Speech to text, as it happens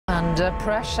Under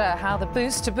pressure, how the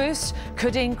booster boost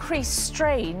could increase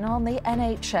strain on the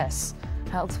NHS.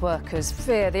 Health workers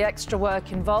fear the extra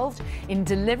work involved in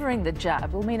delivering the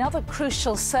jab will mean other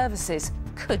crucial services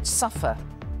could suffer.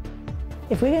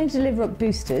 If we're going to deliver up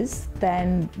boosters,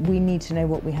 then we need to know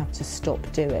what we have to stop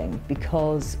doing,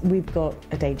 because we've got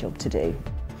a day job to do.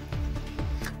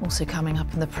 Also coming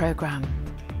up in the programme.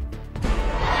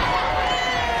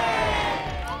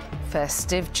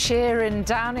 Festive cheer in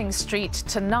Downing Street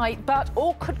tonight, but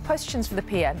awkward questions for the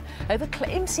PM over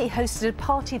claims he hosted a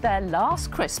party there last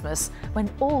Christmas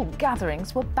when all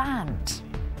gatherings were banned.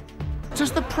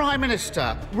 Does the Prime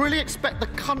Minister really expect the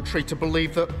country to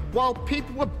believe that while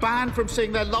people were banned from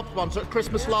seeing their loved ones at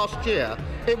Christmas last year,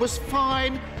 it was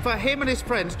fine for him and his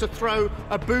friends to throw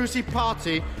a boozy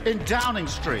party in Downing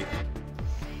Street?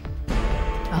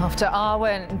 After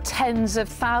Arwen, tens of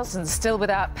thousands still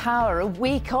without power, a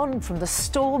week on from the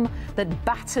storm that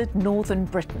battered northern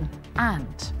Britain.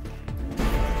 And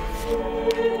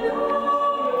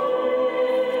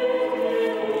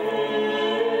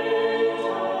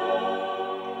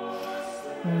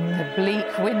a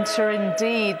bleak winter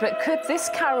indeed, but could this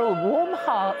carol warm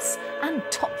hearts and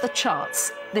top the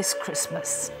charts this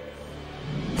Christmas?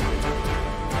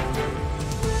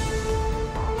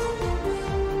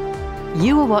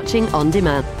 You are watching On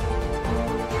Demand.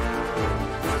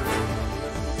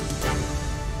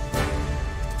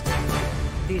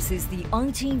 This is the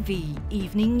ITV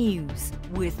Evening News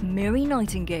with Mary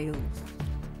Nightingale.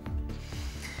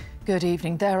 Good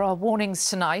evening. There are warnings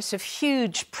tonight of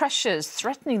huge pressures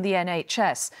threatening the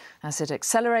NHS as it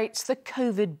accelerates the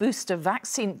COVID booster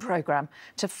vaccine programme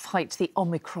to fight the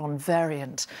Omicron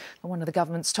variant. One of the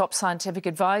government's top scientific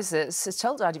advisors has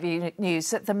told ITV News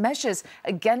that the measures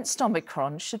against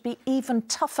Omicron should be even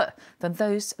tougher than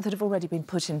those that have already been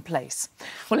put in place.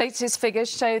 Well, latest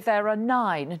figures show there are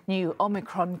 9 new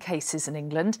Omicron cases in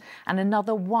England and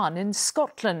another 1 in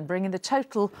Scotland, bringing the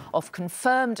total of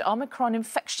confirmed Omicron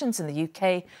infections in the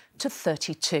UK to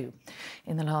 32.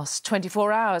 In the last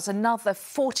 24 hours, another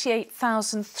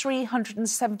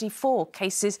 48,374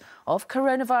 cases of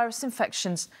coronavirus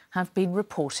infections have been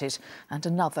reported and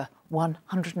another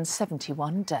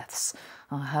 171 deaths.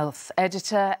 Our health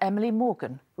editor Emily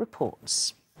Morgan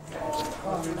reports.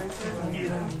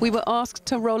 We were asked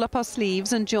to roll up our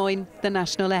sleeves and join the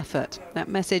national effort. That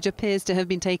message appears to have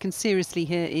been taken seriously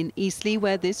here in Eastleigh,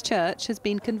 where this church has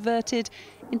been converted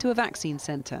into a vaccine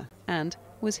centre and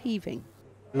was heaving.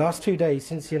 The last 2 days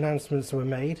since the announcements were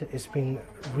made, it's been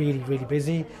really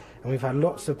busy, and we've had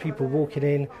lots of people walking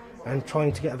in and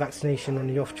trying to get a vaccination on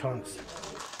the off chance.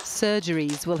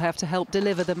 Surgeries will have to help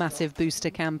deliver the massive booster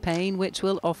campaign, which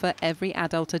will offer every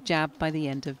adult a jab by the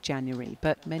end of January.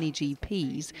 But many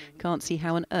GPs can't see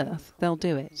how on earth they'll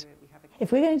do it.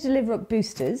 If we're going to deliver up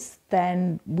boosters,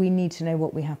 then we need to know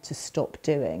what we have to stop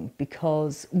doing,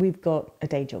 because we've got a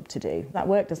day job to do. That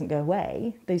work doesn't go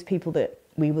away. Those people that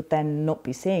we would then not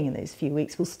be seeing in those few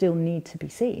weeks will still need to be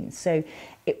seen. So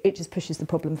it just pushes the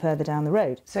problem further down the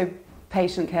road. So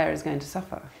patient care is going to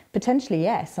suffer? Potentially,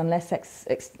 yes, unless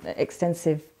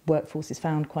extensive workforce is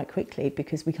found quite quickly,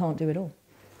 because we can't do it all.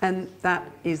 And that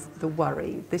is the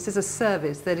worry. This is a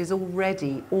service that is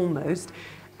already almost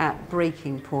at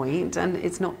breaking point, and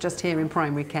it's not just here in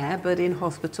primary care but in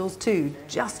hospitals too,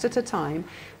 just at a time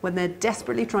when they're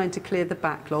desperately trying to clear the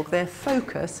backlog. Their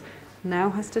focus now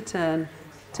has to turn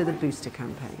to the booster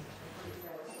campaign.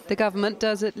 The government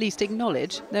does at least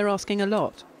acknowledge they're asking a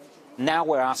lot. Now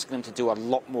we're asking them to do a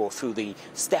lot more through the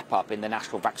step up in the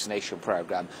national vaccination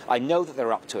programme. I know that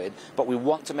they're up to it, but we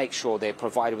want to make sure they're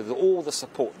provided with all the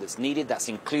support that's needed. That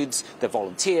includes the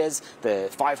volunteers, the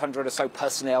 500 or so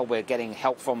personnel we're getting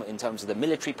help from in terms of the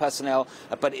military personnel,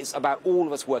 but it's about all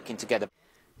of us working together.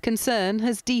 Concern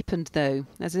has deepened, though,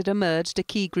 as it emerged a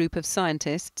key group of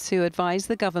scientists who advised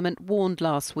the government warned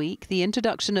last week the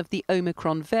introduction of the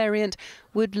Omicron variant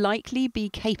would likely be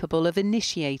capable of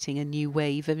initiating a new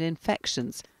wave of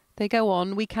infections. They go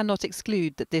on, we cannot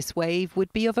exclude that this wave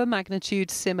would be of a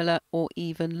magnitude similar or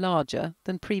even larger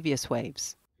than previous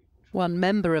waves. One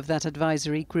member of that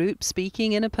advisory group,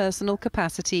 speaking in a personal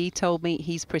capacity, told me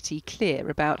he's pretty clear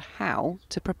about how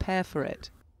to prepare for it.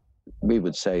 We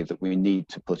would say that we need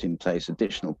to put in place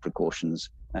additional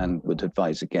precautions and would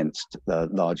advise against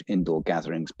large indoor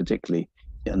gatherings, particularly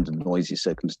under noisy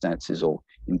circumstances or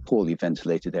in poorly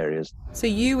ventilated areas. So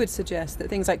you would suggest that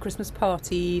things like Christmas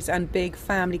parties and big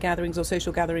family gatherings or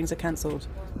social gatherings are cancelled?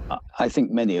 I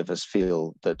think many of us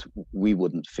feel that we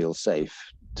wouldn't feel safe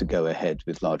to go ahead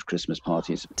with large Christmas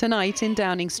parties. Tonight in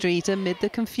Downing Street, amid the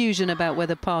confusion about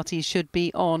whether parties should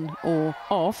be on or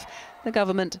off, the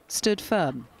government stood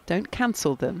firm. Don't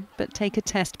cancel them, but take a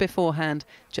test beforehand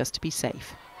just to be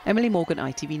safe. Emily Morgan,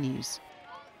 ITV News.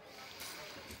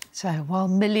 So while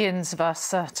millions of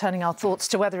us are turning our thoughts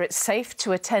to whether it's safe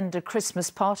to attend a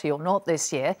Christmas party or not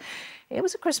this year, it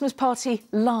was a Christmas party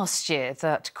last year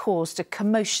that caused a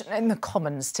commotion in the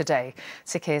Commons today.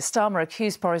 Sir Keir Starmer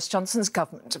accused Boris Johnson's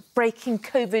government of breaking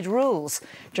COVID rules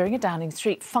during a Downing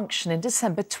Street function in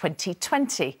December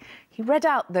 2020. He read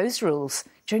out those rules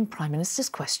during Prime Minister's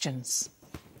questions.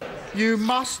 You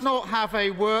must not have a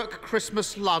work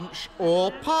Christmas lunch or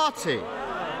party.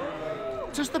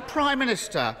 Does the Prime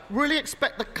Minister really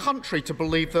expect the country to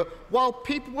believe that while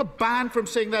people were banned from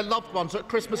seeing their loved ones at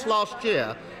Christmas last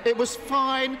year, it was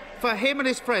fine for him and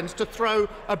his friends to throw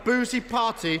a boozy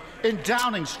party in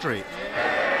Downing Street?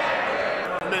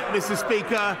 Mr.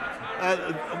 Speaker,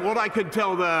 what I can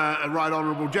tell the right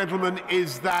honourable gentleman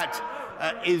is that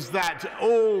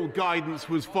all guidance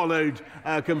was followed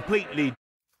completely.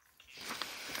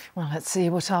 Well, let's see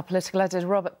what our political editor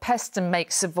Robert Peston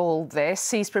makes of all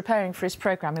this. He's preparing for his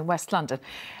programme in West London.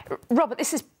 Robert,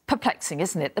 this is perplexing,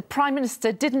 isn't it? The Prime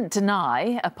Minister didn't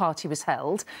deny a party was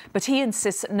held, but he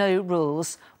insists that no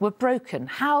rules were broken.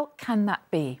 How can that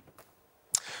be?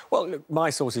 Well, look, my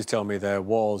sources tell me there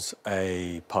was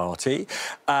a party.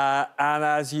 And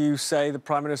as you say, the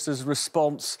Prime Minister's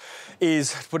response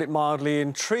is, to put it mildly,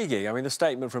 intriguing. I mean, the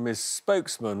statement from his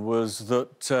spokesman was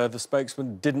that the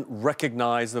spokesman didn't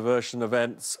recognise the version of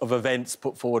events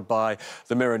put forward by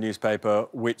the Mirror newspaper,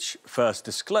 which first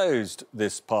disclosed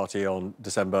this party on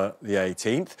December the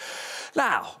 18th.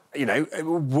 Now, you know,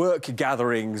 work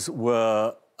gatherings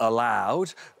were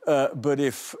allowed, but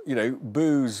if, you know,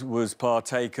 booze was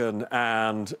partaken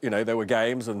and, you know, there were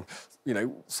games and, you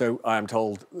know, so I am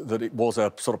told that it was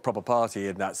a sort of proper party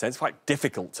in that sense. Quite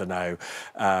difficult to know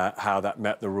how that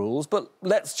met the rules. But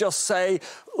let's just say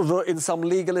that in some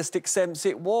legalistic sense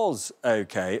it was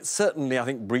OK. It certainly, I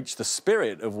think, breached the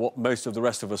spirit of what most of the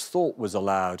rest of us thought was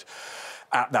allowed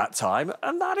at that time,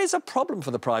 and that is a problem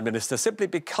for the Prime Minister, simply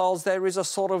because there is a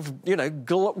sort of, you know,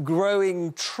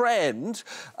 growing trend,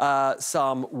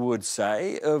 some would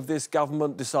say, of this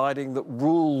government deciding that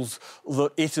rules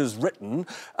that it has written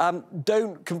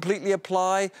don't completely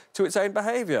apply to its own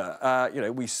behaviour. You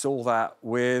know, we saw that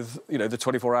with, you know, the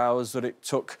 24 hours that it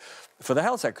took for the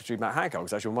Health Secretary, Matt Hancock,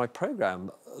 was actually on my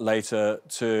programme later,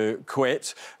 to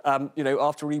quit, you know,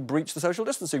 after he breached the social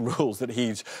distancing rules that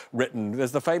he'd written.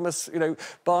 There's the famous, you know,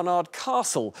 Barnard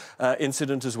Castle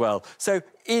incident as well. So,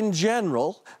 in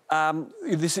general,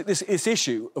 this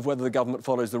issue of whether the government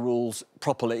follows the rules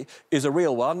properly is a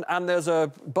real one, and there's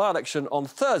a by-election on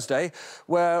Thursday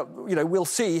where, you know, we'll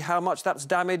see how much that's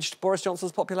damaged Boris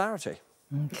Johnson's popularity.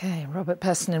 OK, Robert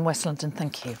Peston in West London,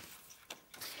 thank you.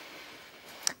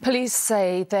 Police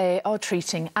say they are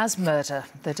treating as murder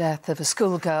the death of a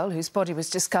schoolgirl whose body was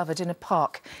discovered in a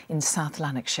park in South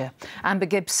Lanarkshire. Amber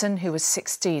Gibson, who was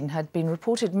 16, had been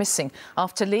reported missing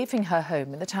after leaving her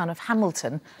home in the town of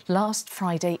Hamilton last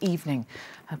Friday evening.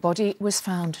 Her body was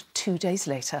found 2 days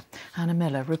later. Hannah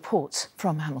Miller reports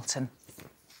from Hamilton.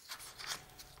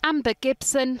 Amber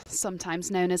Gibson, sometimes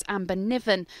known as Amber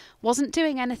Niven, wasn't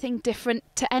doing anything different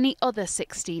to any other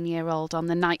 16-year-old on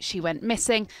the night she went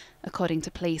missing, according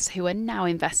to police who are now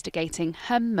investigating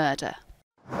her murder.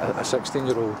 A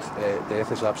 16-year-old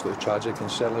death is absolutely tragic,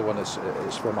 and certainly when it's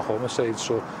from a homicide,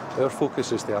 so our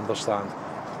focus is to understand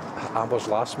Amber's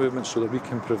last movement so that we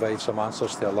can provide some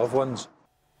answers to her loved ones.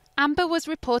 Amber was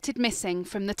reported missing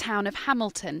from the town of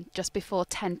Hamilton just before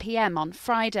 10 p.m. on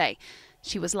Friday.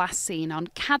 She was last seen on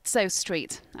Cadzow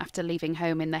Street after leaving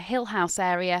home in the Hill House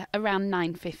area around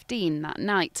 9:15 that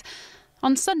night.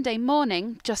 On Sunday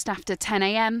morning, just after 10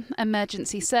 a.m,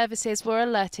 emergency services were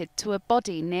alerted to a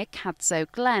body near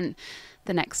Cadzow Glen.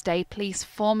 The next day, police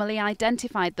formally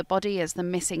identified the body as the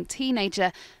missing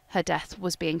teenager. Her death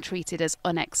was being treated as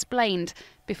unexplained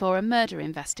before a murder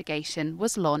investigation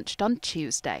was launched on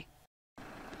Tuesday.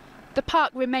 The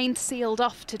park remained sealed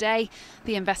off today,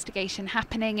 the investigation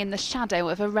happening in the shadow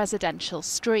of a residential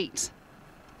street.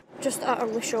 Just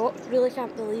utterly shocked, really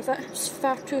can't believe it. It's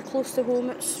far too close to home,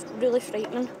 it's really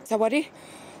frightening. It's a worry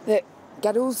that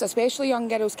girls, especially young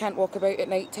girls, can't walk about at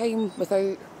night time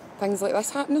without things like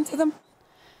this happening to them.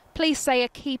 Police say a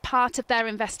key part of their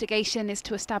investigation is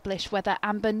to establish whether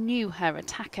Amber knew her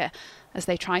attacker, as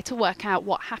they try to work out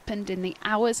what happened in the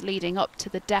hours leading up to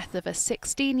the death of a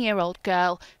 16-year-old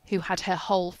girl who had her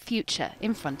whole future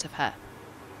in front of her.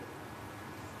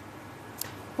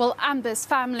 Well, Amber's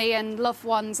family and loved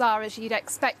ones are, as you'd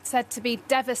expect, said to be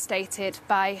devastated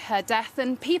by her death,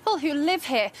 and people who live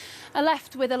here are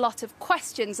left with a lot of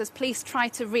questions as police try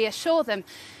to reassure them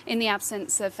in the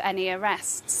absence of any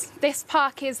arrests. This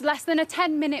park is less than a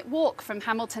 10-minute walk from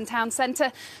Hamilton Town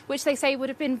Centre, which they say would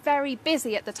have been very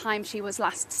busy at the time she was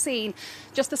last seen.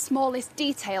 Just the smallest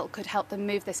detail could help them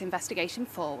move this investigation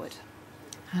forward.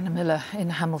 Hannah Miller in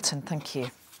Hamilton, thank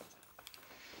you.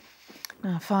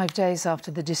 Now, 5 days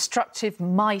after the destructive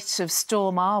might of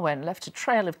Storm Arwen left a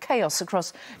trail of chaos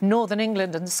across northern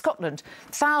England and Scotland,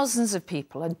 thousands of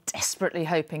people are desperately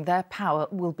hoping their power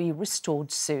will be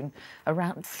restored soon.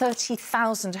 Around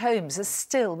 30,000 homes are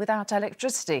still without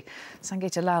electricity.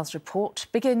 Sangeeta Lal's report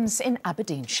begins in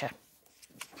Aberdeenshire.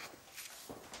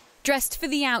 Dressed for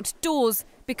the outdoors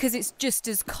because it's just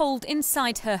as cold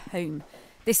inside her home.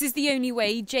 This is the only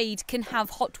way Jade can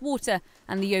have hot water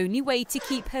and the only way to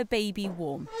keep her baby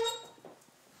warm.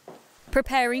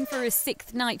 Preparing for a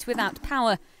 6th night without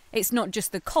power, it's not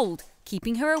just the cold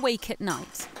keeping her awake at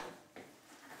night.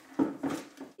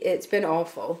 It's been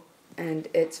awful, and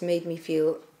it's made me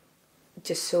feel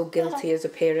just so guilty as a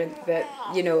parent that,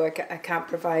 you know, I can't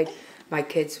provide my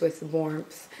kids with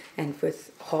warmth and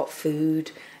with hot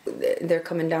food. They're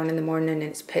coming down in the morning and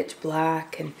it's pitch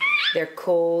black and they're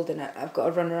cold, and I've got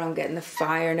to run around getting the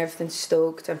fire and everything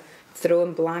stoked. I'm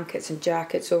throwing blankets and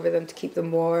jackets over them to keep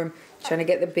them warm, trying to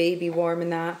get the baby warm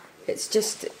and that. It's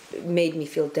just made me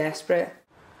feel desperate.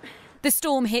 The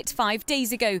storm hit 5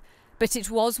 days ago, but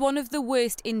it was one of the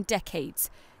worst in decades.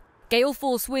 Gale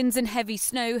force winds and heavy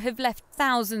snow have left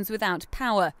thousands without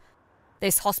power.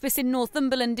 This hospice in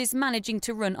Northumberland is managing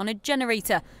to run on a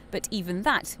generator, but even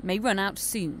that may run out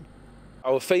soon.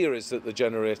 Our fear is that the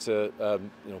generator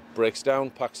breaks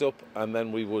down, packs up, and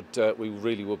then we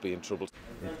really would be in trouble.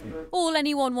 All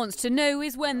anyone wants to know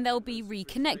is when they'll be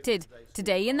reconnected.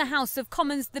 Today in the House of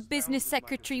Commons, the business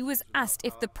secretary was asked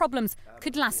if the problems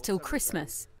could last till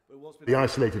Christmas. The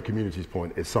isolated communities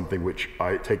point is something which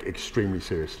I take extremely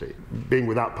seriously. Being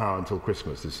without power until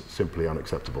Christmas is simply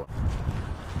unacceptable.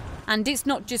 And it's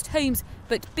not just homes,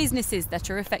 but businesses that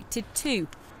are affected too.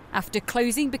 After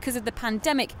closing because of the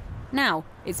pandemic, now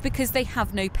it's because they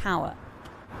have no power.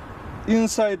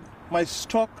 Inside my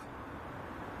stock,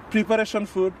 preparation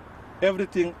food,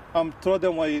 everything, throw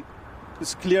them away,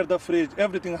 just clear the fridge,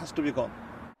 everything has to be gone.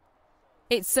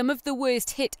 It's some of the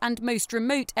worst hit and most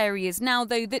remote areas now,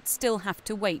 though, that still have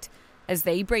to wait as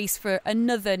they brace for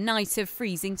another night of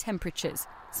freezing temperatures.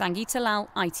 Sangeeta Lal,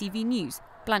 ITV News,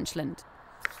 Blanchland.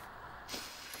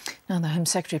 Now, the Home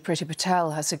Secretary Priti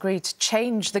Patel has agreed to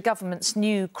change the government's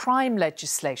new crime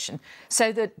legislation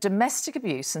so that domestic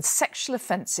abuse and sexual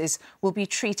offences will be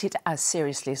treated as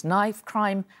seriously as knife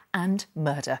crime and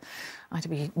murder.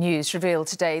 ITV News revealed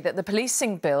today that the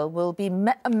policing bill will be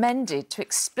amended to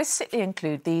explicitly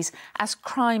include these as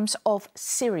crimes of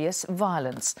serious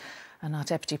violence. And our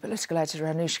Deputy Political Editor,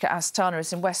 Anushka Astana,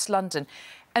 is in West London.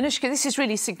 Anushka, this is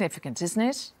really significant, isn't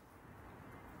it?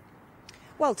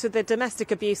 Well, to the domestic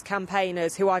abuse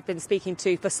campaigners who I've been speaking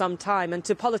to for some time, and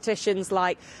to politicians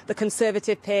like the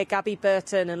Conservative peer Gabby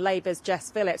Burton and Labour's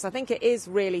Jess Phillips, I think it is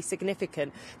really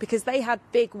significant because they had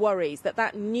big worries that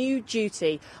that new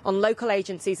duty on local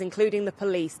agencies, including the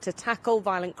police, to tackle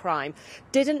violent crime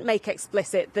didn't make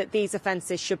explicit that these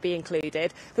offences should be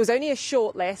included. There was only a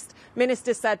short list.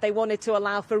 Ministers said they wanted to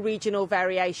allow for regional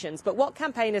variations. But what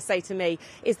campaigners say to me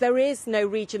is there is no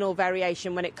regional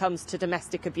variation when it comes to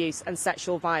domestic abuse and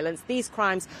sexual violence. These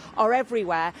crimes are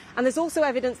everywhere, and there's also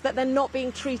evidence that they're not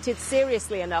being treated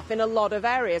seriously enough in a lot of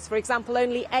areas. For example,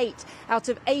 only 8 out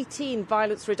of 18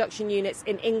 violence reduction units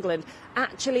in England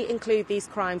actually include these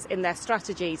crimes in their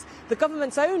strategies. The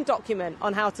government's own document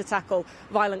on how to tackle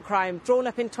violent crime, drawn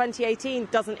up in 2018,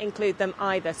 doesn't include them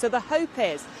either. So the hope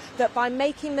is that by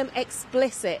making them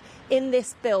explicit in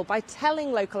this bill, by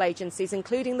telling local agencies,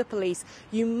 including the police,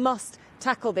 you must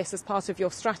tackle this as part of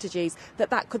your strategies,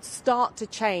 that could start to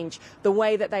change the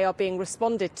way that they are being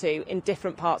responded to in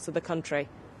different parts of the country.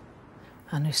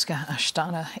 Anushka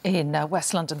Ashtana in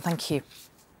West London, thank you.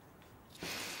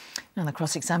 And the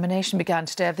cross-examination began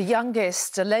today of the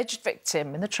youngest alleged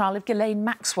victim in the trial of Ghislaine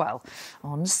Maxwell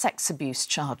on sex abuse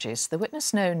charges. The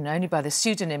witness, known only by the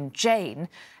pseudonym Jane,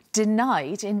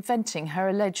 denied inventing her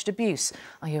alleged abuse.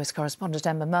 Our US correspondent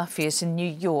Emma Murphy is in New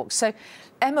York. So,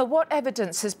 Emma, what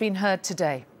evidence has been heard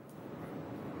today?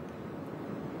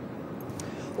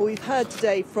 Well, we've heard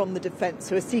today from the defence,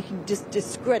 who are seeking to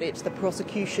discredit the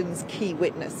prosecution's key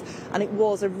witness. And it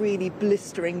was a really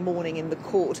blistering morning in the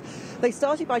court. They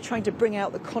started by trying to bring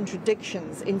out the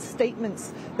contradictions in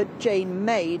statements that Jane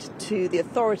made to the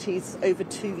authorities over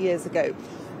 2 years ago.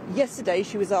 Yesterday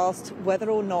she was asked whether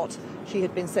or not she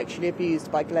had been sexually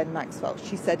abused by Glenn Maxwell.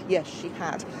 She said yes, she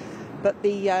had. But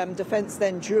the defence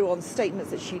then drew on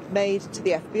statements that she'd made to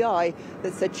the FBI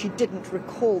that said she didn't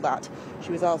recall that.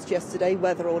 She was asked yesterday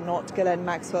whether or not Ghislaine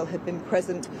Maxwell had been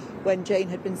present when Jane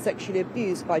had been sexually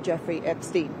abused by Jeffrey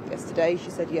Epstein. Yesterday she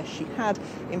said yes, she had.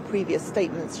 In previous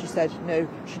statements she said no,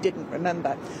 she didn't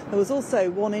remember. There was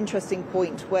also one interesting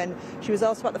point when she was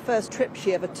asked about the first trip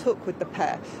she ever took with the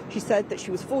pair. She said that she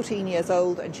was 14 years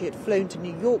old and she had flown to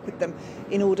New York with them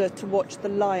in order to watch The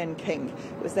Lion King.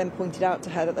 It was then pointed out to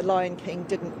her that The Lion King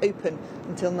didn't open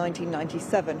until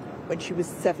 1997 when she was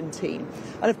 17.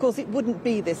 And of course it wouldn't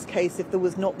be this case if there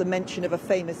was not the mention of a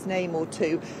famous name or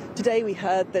two. Today we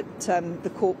heard that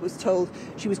the court was told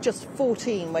she was just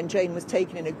 14 when Jane was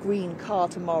taken in a green car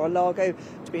to Mar-a-Lago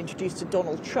to be introduced to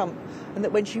Donald Trump, and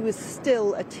that when she was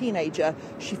still a teenager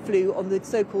she flew on the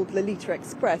so-called Lolita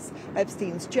Express,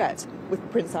 Epstein's jet,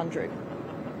 with Prince Andrew.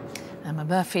 Emma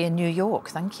Murphy in New York,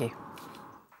 thank you.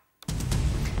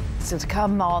 Still to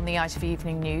come on the ITV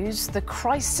Evening News, the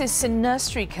crisis in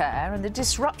nursery care and the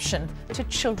disruption to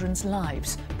children's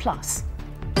lives. Plus,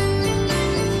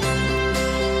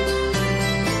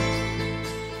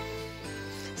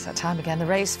 it's that time again, the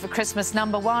race for Christmas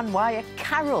 #1, why a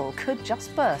carol could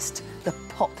just burst the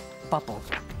pop bubble.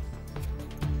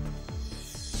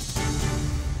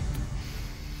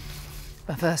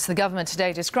 But first, the government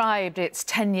today described its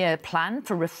 10-year plan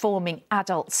for reforming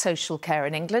adult social care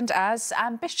in England as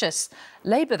ambitious.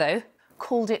 Labour, though,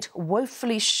 called it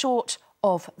woefully short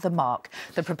of the mark.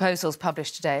 The proposals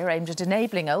published today are aimed at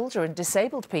enabling older and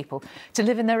disabled people to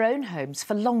live in their own homes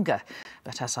for longer.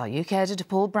 But as our UK editor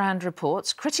Paul Brand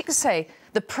reports, critics say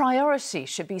the priority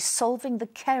should be solving the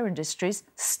care industry's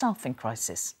staffing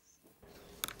crisis.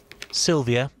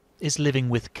 Sylvia is living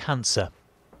with cancer.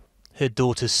 Her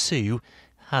daughter Sue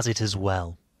has it as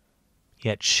well.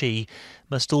 Yet she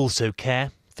must also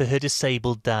care for her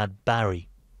disabled dad Barry.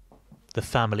 The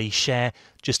family share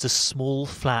just a small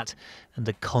flat and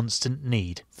a constant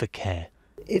need for care.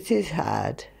 It is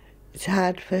hard. It's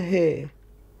hard for her.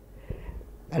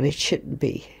 And it shouldn't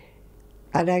be.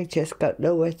 And I just got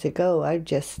nowhere to go. I'm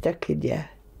just stuck in here.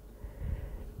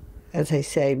 As I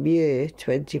say, I'm here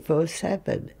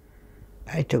 24/7.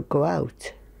 I don't go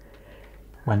out.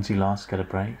 When's you last get a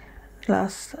break?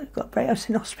 Last I got a break, I was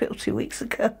in hospital 2 weeks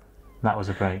ago. That was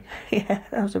a break? Yeah,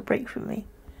 that was a break for me.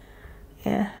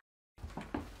 Yeah.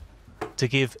 To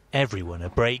give everyone a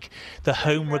break, the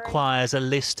home requires a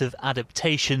list of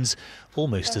adaptations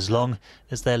almost as long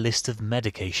as their list of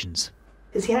medications.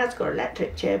 Because he has got an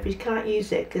electric chair, but he can't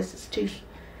use it because it's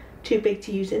too big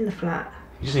to use in the flat.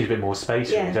 You just need a bit more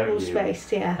space, yeah, don't more you?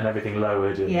 space, yeah. And everything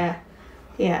lowered. And...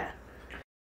 Yeah.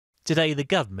 Today, the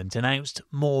government announced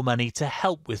more money to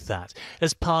help with that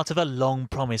as part of a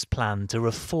long-promised plan to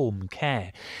reform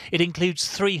care. It includes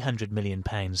 £300 million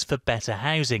for better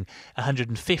housing,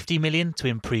 £150 million to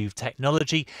improve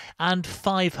technology and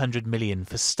 £500 million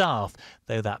for staff,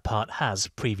 though that part has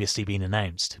previously been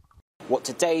announced. What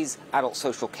today's Adult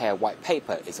Social Care White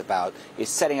Paper is about is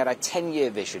setting out a 10-year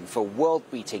vision for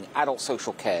world-beating adult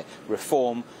social care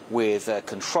reform with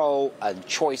control and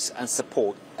choice and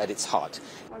support at its heart.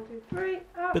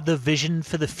 But the vision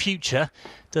for the future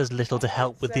does little to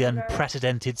help with the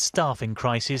unprecedented staffing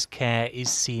crisis care is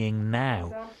seeing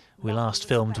now. We last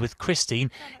filmed with Christine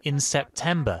in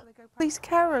September. These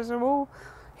carers are all,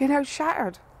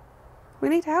 shattered. We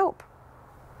need help.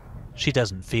 She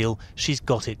doesn't feel she's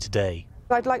got it today.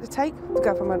 I'd like to take the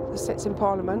government that sits in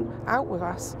Parliament out with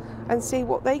us and see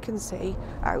what they can see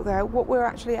out there, what we're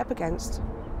actually up against.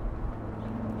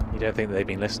 You don't think that they've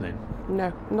been listening?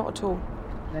 No, not at all.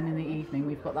 Then in the evening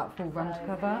we've got that full run to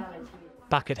cover.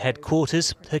 Back at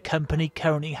headquarters, her company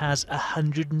currently has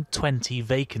 120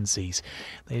 vacancies.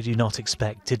 They do not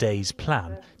expect today's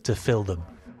plan to fill them.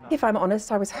 If I'm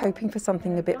honest, I was hoping for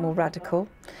something a bit more radical.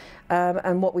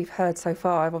 And what we've heard so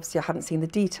far, I haven't seen the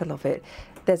detail of it.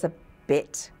 There's a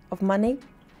bit of money,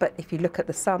 but if you look at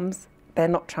the sums, they're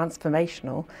not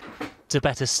transformational. To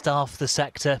better staff the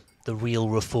sector, the real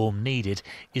reform needed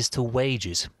is to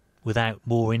wages. Without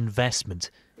more investment,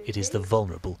 it is the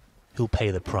vulnerable who'll pay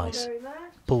the price.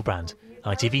 Paul Brand,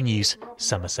 ITV News,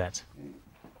 Somerset.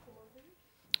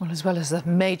 Well, as well as the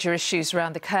major issues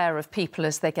around the care of people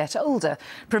as they get older,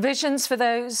 provisions for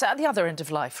those at the other end of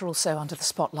life are also under the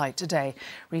spotlight today.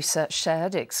 Research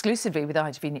shared exclusively with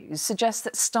ITV News suggests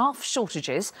that staff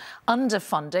shortages,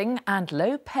 underfunding and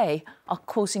low pay are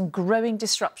causing growing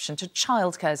disruption to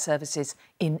childcare services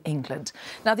in England.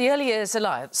 Now, the Early Years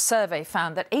Alliance survey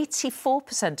found that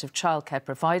 84% of childcare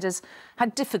providers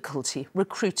had difficulty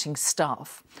recruiting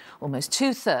staff. Almost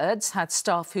two-thirds had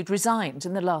staff who'd resigned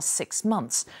in the last 6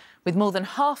 months, with more than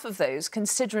half of those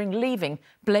considering leaving,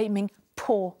 blaming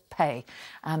poor pay.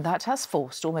 And that has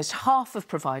forced almost half of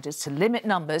providers to limit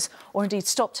numbers or indeed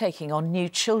stop taking on new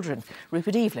children.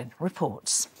 Rupert Evelyn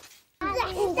reports.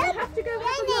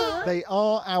 They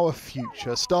are our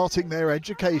future, starting their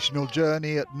educational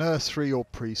journey at nursery or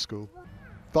preschool.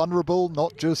 Vulnerable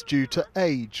not just due to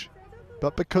age,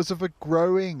 but because of a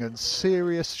growing and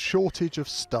serious shortage of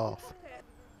staff.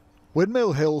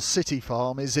 Windmill Hill City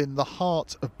Farm is in the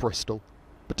heart of Bristol,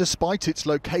 but despite its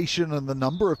location and the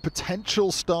number of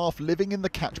potential staff living in the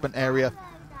catchment area,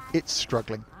 it's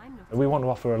struggling. We want to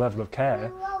offer a level of care.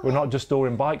 We're not just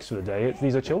storing bikes for the day,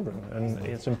 these are children, and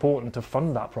it's important to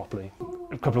fund that properly.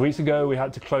 A couple of weeks ago we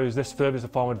had to close this service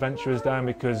of Farm Adventurers down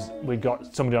because we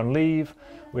got somebody on leave,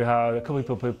 we had a couple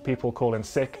of people calling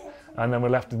sick, and then we're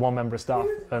left with one member of staff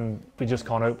and we just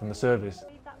can't open the service.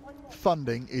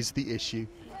 Funding is the issue.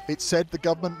 It's said the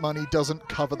government money doesn't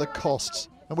cover the costs,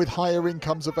 and with higher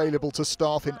incomes available to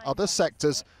staff in other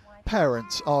sectors,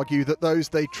 parents argue that those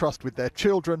they trust with their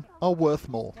children are worth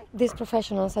more. These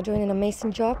professionals are doing an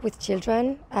amazing job with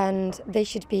children and they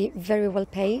should be very well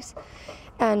paid.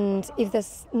 And if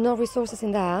there's no resources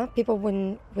in there, people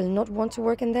will not want to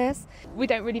work in this. We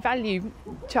don't really value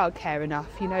childcare enough.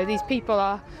 You know, these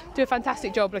people do a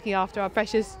fantastic job looking after our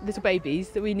precious little babies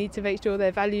that we need to make sure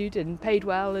they're valued and paid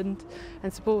well and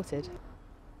supported.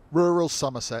 Rural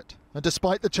Somerset, and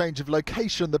despite the change of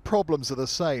location, the problems are the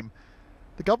same.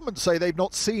 The government say they've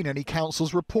not seen any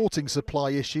councils reporting supply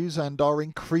issues and are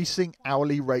increasing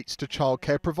hourly rates to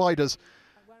childcare providers.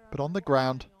 But on the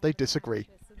ground, they disagree.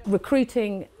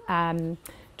 Recruiting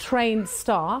trained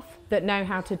staff that know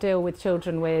how to deal with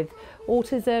children with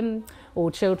autism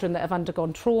or children that have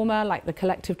undergone trauma, like the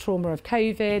collective trauma of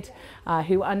COVID,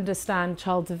 who understand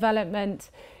child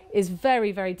development, is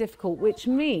very, very difficult, which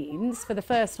means for the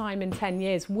first time in 10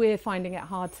 years, we're finding it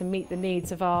hard to meet the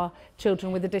needs of our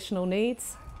children with additional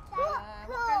needs.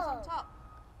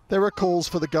 There are calls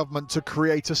for the government to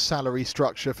create a salary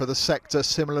structure for the sector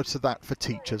similar to that for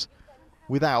teachers.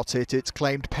 Without it, it's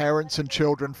claimed parents and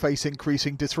children face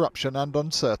increasing disruption and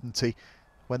uncertainty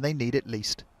when they need it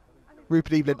least.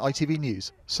 Rupert Evelyn, ITV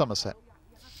News, Somerset.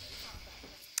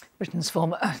 Britain's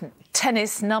former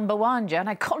tennis number one,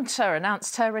 Gianna Conta,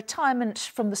 announced her retirement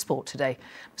from the sport today.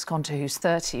 Ms Conta, who's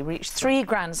 30, reached 3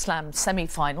 Grand Slam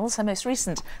semi-finals, her most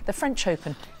recent, the French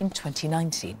Open in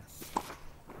 2019.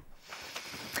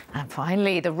 And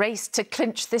finally, the race to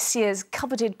clinch this year's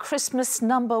coveted Christmas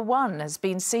number one has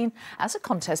been seen as a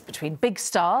contest between big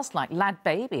stars like Lad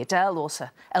Baby, Adele, also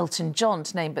Elton John,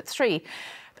 to name but 3.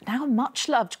 But now a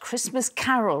much-loved Christmas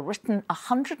carol written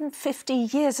 150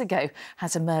 years ago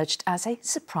has emerged as a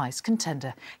surprise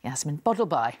contender. Yasmin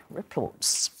Bodleby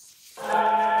reports.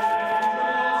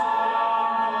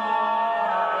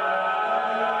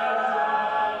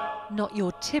 Not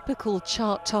your typical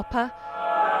chart topper.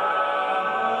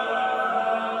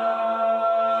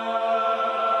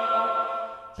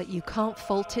 But you can't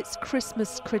fault its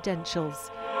Christmas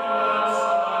credentials.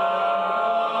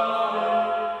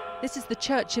 This is the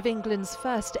Church of England's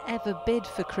first ever bid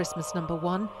for Christmas number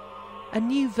one, a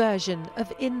new version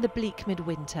of In the Bleak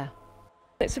Midwinter.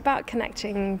 It's about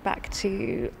connecting back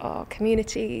to our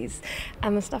communities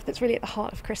and the stuff that's really at the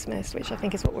heart of Christmas, which I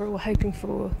think is what we're all hoping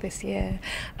for this year.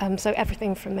 So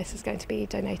everything from this is going to be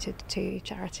donated to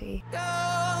charity.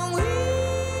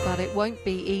 But it won't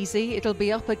be easy. It'll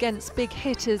be up against big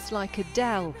hitters like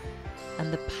Adele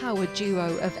and the power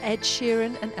duo of Ed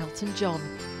Sheeran and Elton John.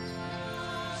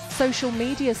 Social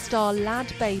media star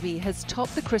Lad Baby has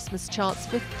topped the Christmas charts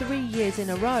for 3 years in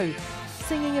a row,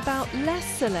 singing about less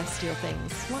celestial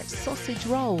things like sausage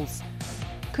rolls.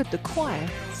 Could the choir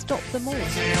stop them all?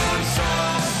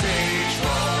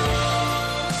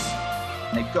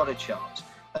 They've got a chance,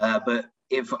 but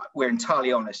if we're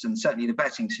entirely honest, and certainly the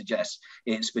betting suggests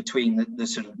it's between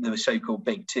the so-called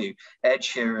big two, Ed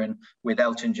Sheeran with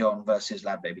Elton John versus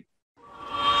Lad Baby.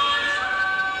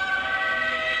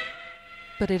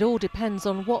 But it all depends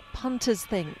on what punters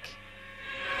think.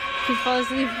 She falls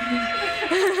asleep.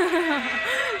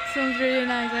 Sounds really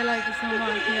nice. I like it so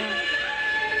much. Yeah.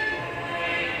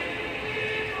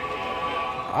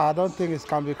 I don't think it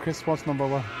can be Christmas number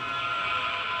one.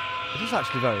 It is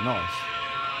actually very nice.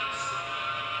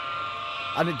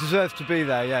 And it deserves to be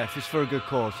there, yeah, if it's for a good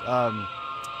cause.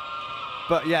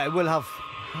 But yeah, it will have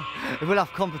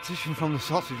competition from the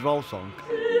sausage roll song.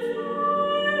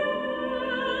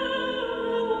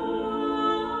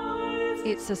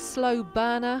 It's a slow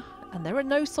burner and there are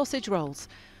no sausage rolls,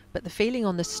 but the feeling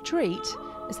on the street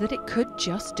is that it could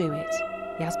just do it.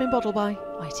 Yasmin Bottleby,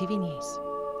 ITV News.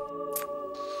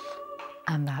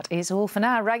 And that is all for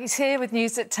now. Raggie's here with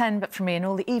news at 10, but from me and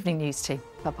all the evening news team.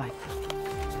 Bye-bye.